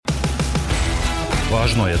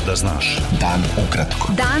Važno je da znaš. Dan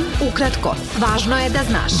ukratko. Dan ukratko. Važno je da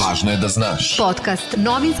znaš. Važno je da znaš. Podcast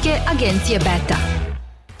novinske agencije Beta.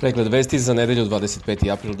 Pregled vesti za nedelju 25.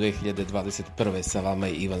 april 2021. Sa vama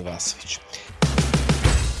je Ivan Vasović.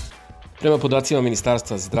 Prema podacima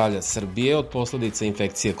Ministarstva zdravlja Srbije, od posledica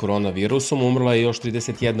infekcije koronavirusom umrla je još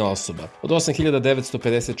 31 osoba. Od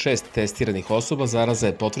 8.956 testiranih osoba zaraza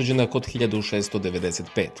je potvrđena kod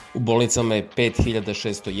 1.695. U bolnicama je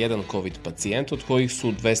 5.601 COVID pacijent, od kojih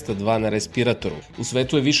su 202 na respiratoru. U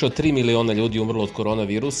svetu je više od 3 miliona ljudi umrlo od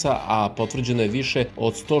koronavirusa, a potvrđeno je više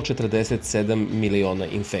od 147 miliona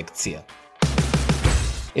infekcija.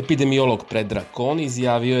 Epidemiolog Predrag Kon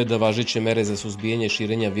izjavio je da važeće mere za suzbijanje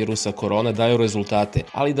širenja virusa korona daju rezultate,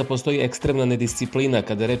 ali da postoji ekstremna nedisciplina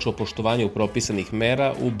kada je reč o poštovanju propisanih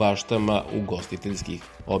mera u baštama ugostiteljskih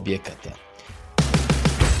objekata.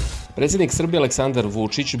 Predsjednik Srbije Aleksandar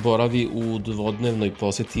Vučić boravi u dvodnevnoj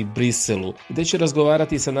poseti Briselu, gde će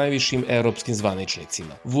razgovarati sa najvišim evropskim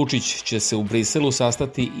zvaničnicima. Vučić će se u Briselu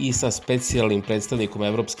sastati i sa specijalnim predstavnikom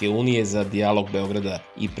Evropske unije za dijalog Beograda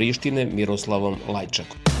i Prištine Miroslavom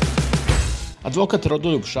Lajčakom. Advokat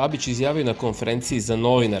Rodoljub Šabić izjavio na konferenciji za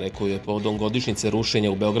novinare koju je povodom godišnjice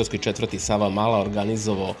rušenja u beogradskoj četvrti Savamala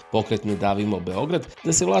organizovao pokret Ne davimo Beograd,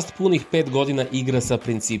 da se vlast punih 5 godina igra sa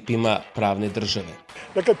principima pravne države.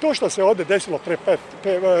 Dakle, to što se ovde desilo pre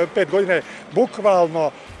 5 godina je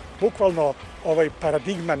bukvalno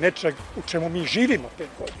paradigma nečeg u čemu mi živimo 5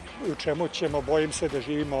 godina i u čemu ćemo, bojim se, da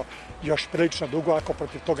živimo još prilično dugo ako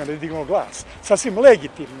protiv toga ne dignemo glas. Sasvim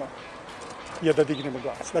legitimno je da dignemo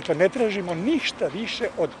glas. Dakle, ne tražimo ništa više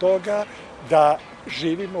od toga da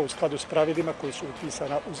živimo u skladu s pravilima koji su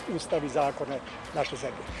upisana u Ustav i zakone naše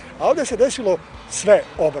zemlje. A ovde se desilo sve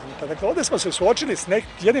obrnuto. Dakle, ovde smo se suočili s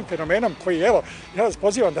jednim fenomenom koji, evo, ja vas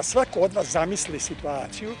pozivam da svako od vas zamisli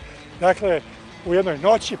situaciju. Dakle, u jednoj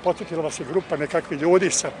noći potretila vas je grupa nekakvi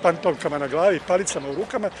ljudi sa pantovkama na glavi, palicama u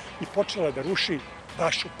rukama i počela da ruši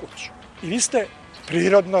vašu kuću. I vi ste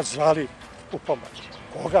prirodno zvali u pomoć.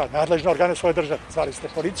 Koga? Nadležne organe svoje države. Zvali ste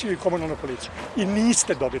policiju i komunalnu policiju. I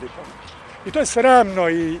niste dobili pomoć. I to je sramno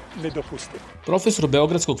i nedopustivo. Profesor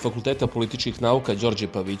Beogradskog fakulteta političkih nauka Đorđe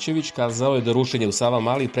Pavićević kazao je da rušenje u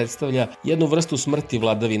Savamali predstavlja jednu vrstu smrti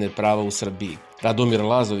vladavine prava u Srbiji. Radomir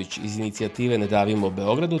Lazović iz inicijative Ne davimo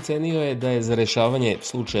Beograd ocenio je da je za rešavanje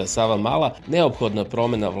slučaja Savamala neophodna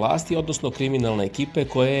promena vlasti, odnosno kriminalne ekipe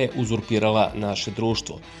koja je uzurpirala naše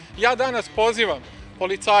društvo. Ja danas pozivam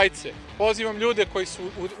policajce, pozivam ljude koji su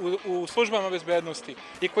u službama bezbednosti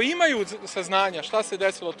i koji imaju saznanja šta se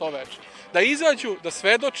desilo to veče, da izađu, da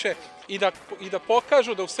svedoče i da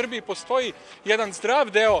pokažu da u Srbiji postoji jedan zdrav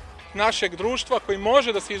deo našeg društva koji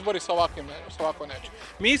može da se izbori sa ovako nečim.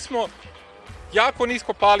 Mi smo jako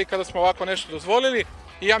nisko pali kada smo ovako nešto dozvolili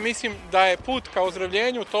i ja mislim da je put ka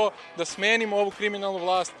ozdravljenju to da smenimo ovu kriminalnu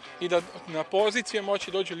vlast i da na pozicije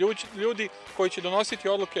moći dođu ljudi koji će donositi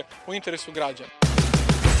odluke u interesu građana.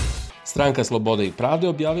 Stranka Slobode i pravde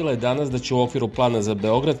objavila je danas da će u okviru plana za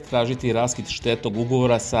Beograd tražiti raskid štetnog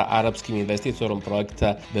ugovora sa arapskim investitorom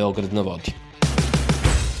projekta Beograd na vodi.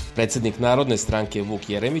 Predsednik Narodne stranke Vuk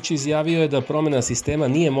Jeremić izjavio je da promena sistema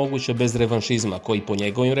nije moguća bez revanšizma, koji po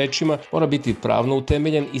njegovim rečima mora biti pravno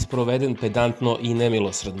utemeljen i sproveden pedantno i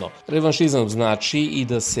nemilosrdno. Revanšizam znači i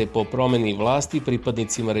da se po promeni vlasti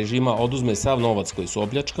pripadnicima režima oduzme sav novac koji su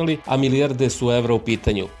opljačkali, a milijarde su evra u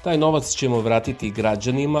pitanju. Taj novac ćemo vratiti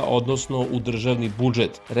građanima, odnosno u državni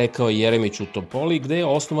budžet, rekao je Jeremić u Topoli, gde je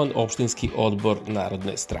osnovan opštinski odbor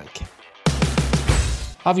Narodne stranke.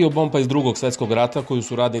 Aviobomba iz Drugog svetskog rata koju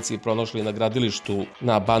su radnici pronašli na gradilištu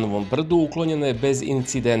na Banovom brdu uklonjena je bez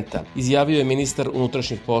incidenta, izjavio je ministar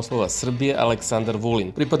unutrašnjih poslova Srbije Aleksandar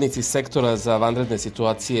Vulin. Pripadnici sektora za vanredne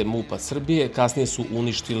situacije MUP-a Srbije kasnije su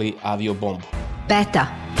uništili aviobombu. Beta.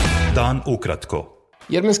 Dan ukratko.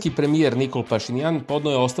 Jermenski premijer Nikol Pašinjan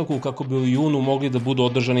podneo je ostavku kako bi u junu mogli da budu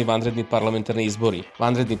održani vanredni parlamentarni izbori.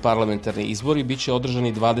 Vanredni parlamentarni izbori biće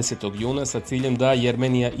održani 20. juna sa ciljem da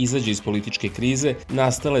Jermenija izađe iz političke krize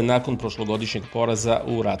nastale nakon prošlogodišnjeg poraza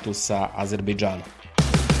u ratu sa Azerbejdžanom.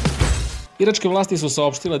 Iračke vlasti su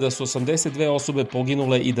saopštile da su 82 osobe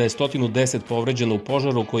poginule i da je 110 povređeno u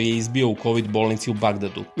požaru koji je izbio u COVID bolnici u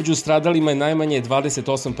Bagdadu. Među stradalima je najmanje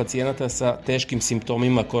 28 pacijenata sa teškim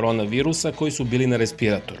simptomima koronavirusa koji su bili na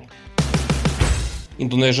respiratoru.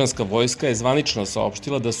 Indonežanska vojska je zvanično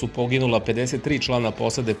saopštila da su poginula 53 člana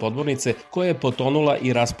posade podmornice koja je potonula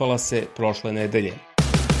i raspala se prošle nedelje.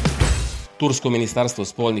 Tursko ministarstvo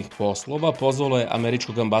spoljnih poslova pozvalo je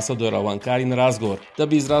američkog ambasadora u Ankari na razgovor da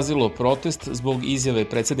bi izrazilo protest zbog izjave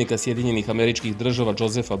predsjednika Sjedinjenih Američkih Država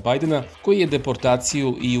Josepha Bidena, koji je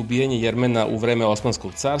deportaciju i ubijanje Jermena u vreme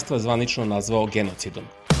Osmanskog carstva zvanično nazvao genocidom.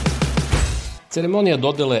 Ceremonija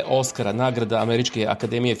dodele Oskara, nagrada Američke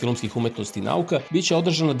akademije filmskih umetnosti i nauka, biće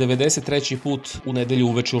održana 93. put u nedelju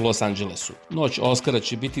uveče u Los Angelesu. Noć Oskara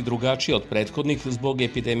će biti drugačija od prethodnih zbog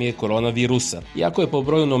epidemije koronavirusa. Iako je po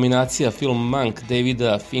broju nominacija film Mank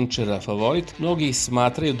Davida Finchera favorit, mnogi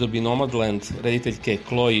smatraju da bi Nomadland rediteljke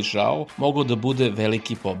Chloe Zhao moglo da bude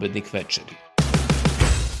veliki pobednik večeri.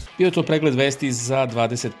 Bio je to pregled vesti za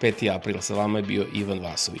 25. april. Sa vama je bio Ivan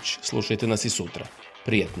Vasović. Slušajte nas i sutra.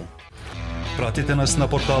 Prijetno. Pratite nas na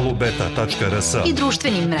portalu beta.rs I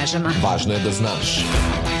društvenim mrežama. Važno je da znaš.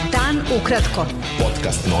 Dan ukratko.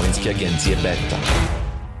 Podcast novinske agencije Beta.